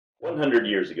100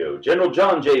 years ago, General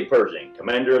John J. Pershing,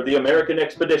 commander of the American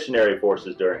Expeditionary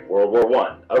Forces during World War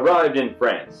I, arrived in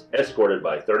France, escorted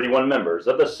by 31 members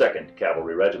of the 2nd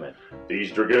Cavalry Regiment.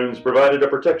 These dragoons provided a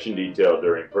protection detail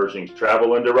during Pershing's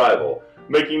travel and arrival,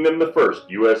 making them the first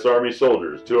U.S. Army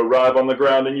soldiers to arrive on the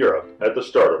ground in Europe at the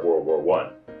start of World War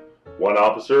I. One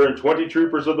officer and 20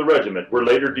 troopers of the regiment were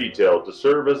later detailed to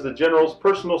serve as the general's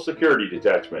personal security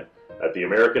detachment at the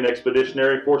American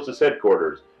Expeditionary Forces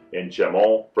headquarters in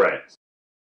Chaumont, France.